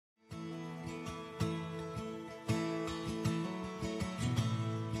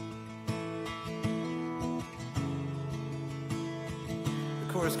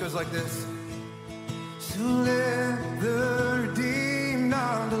chorus goes like this. So let the redeemed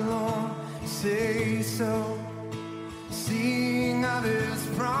of the Lord say so. Sing of his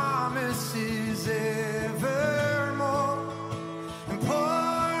promises evermore. And pour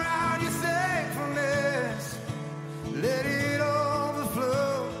out your thankfulness. Let it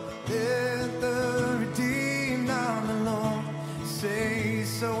overflow. Let the redeemed of the Lord say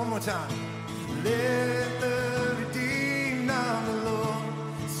so. One more time. Let the redeemed of the Lord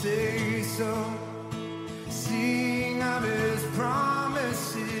say so. Sing of his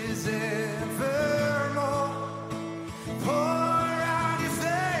promises evermore. Pour out your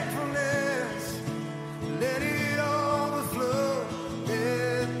thankfulness. Let it overflow.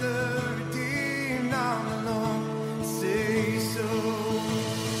 Let the redeemed of the Lord say so.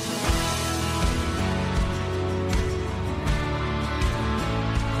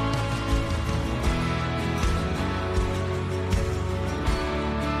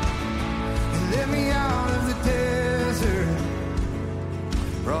 Let me out of the desert,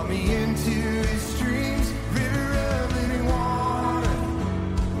 brought me into his streams, river of living water,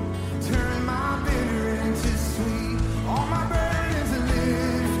 turned my bitter into sweet. All my burdens are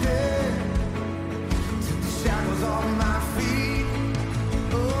lifted, took the shackles off my feet.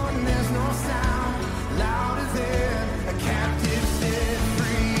 Oh, and there's no sound louder than a captive set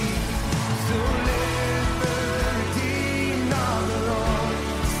free. So let the redeemed of the Lord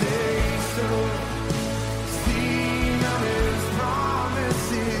say so. Sing of his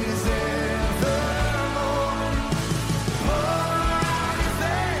promises evermore. Pour out your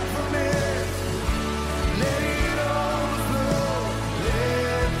thankfulness. Let it overflow.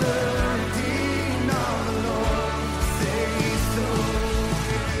 Let the redeemed of the Lord say so.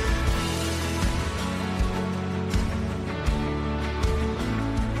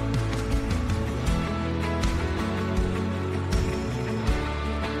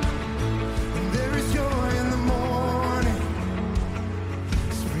 There is joy in the morning,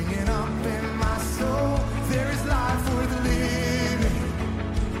 springing up in my soul. There is life worth living,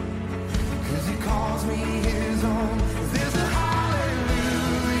 'cause he calls me his own. There's a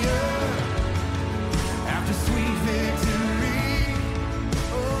hallelujah after sweet victory.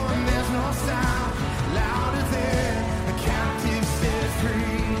 Oh, and there's no sound louder than a captive set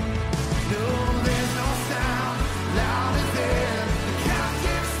free. No, there's no sound louder than a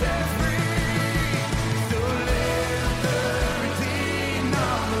captive set free. So let the redeemed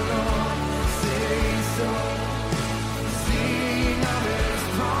of the Lord say so. Sing of his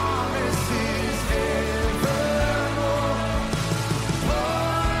promises evermore.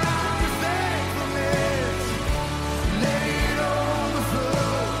 Pour out your thankfulness. Let it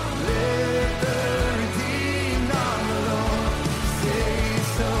overflow. Let the redeemed of the Lord say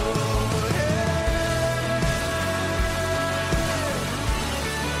so. Yeah.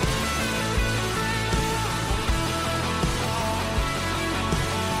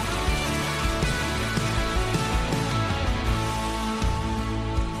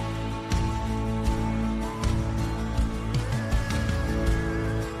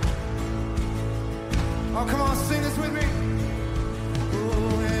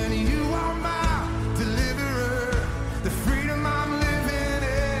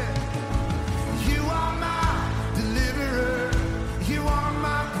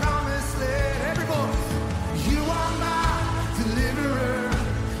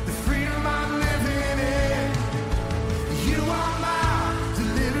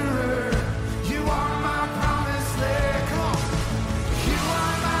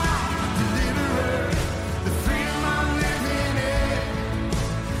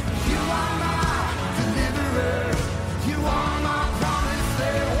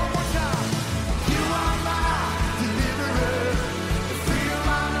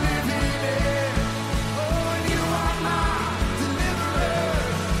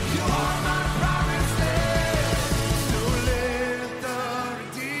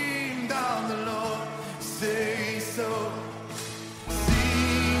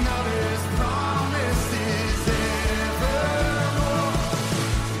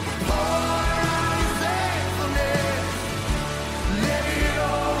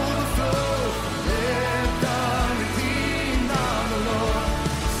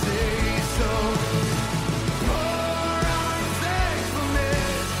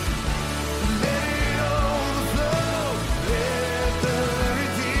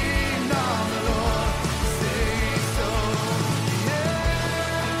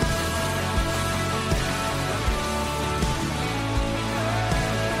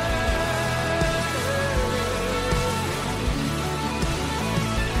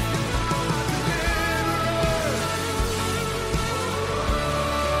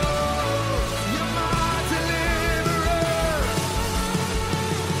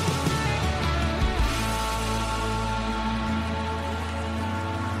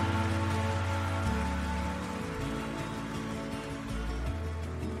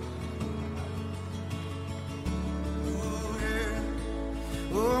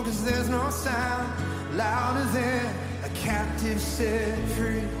 Oh, 'cause there's no sound louder than a captive set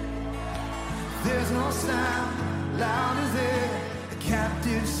free. There's no sound louder than a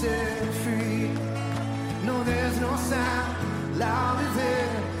captive set free. No, there's no sound louder than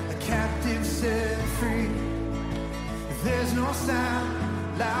a captive set free. There's no sound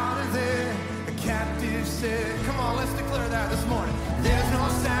louder than a captive set. Come on, let's declare that this morning. There's no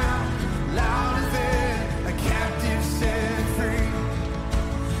sound louder than a captive set free.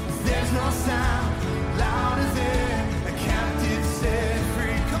 There's no sound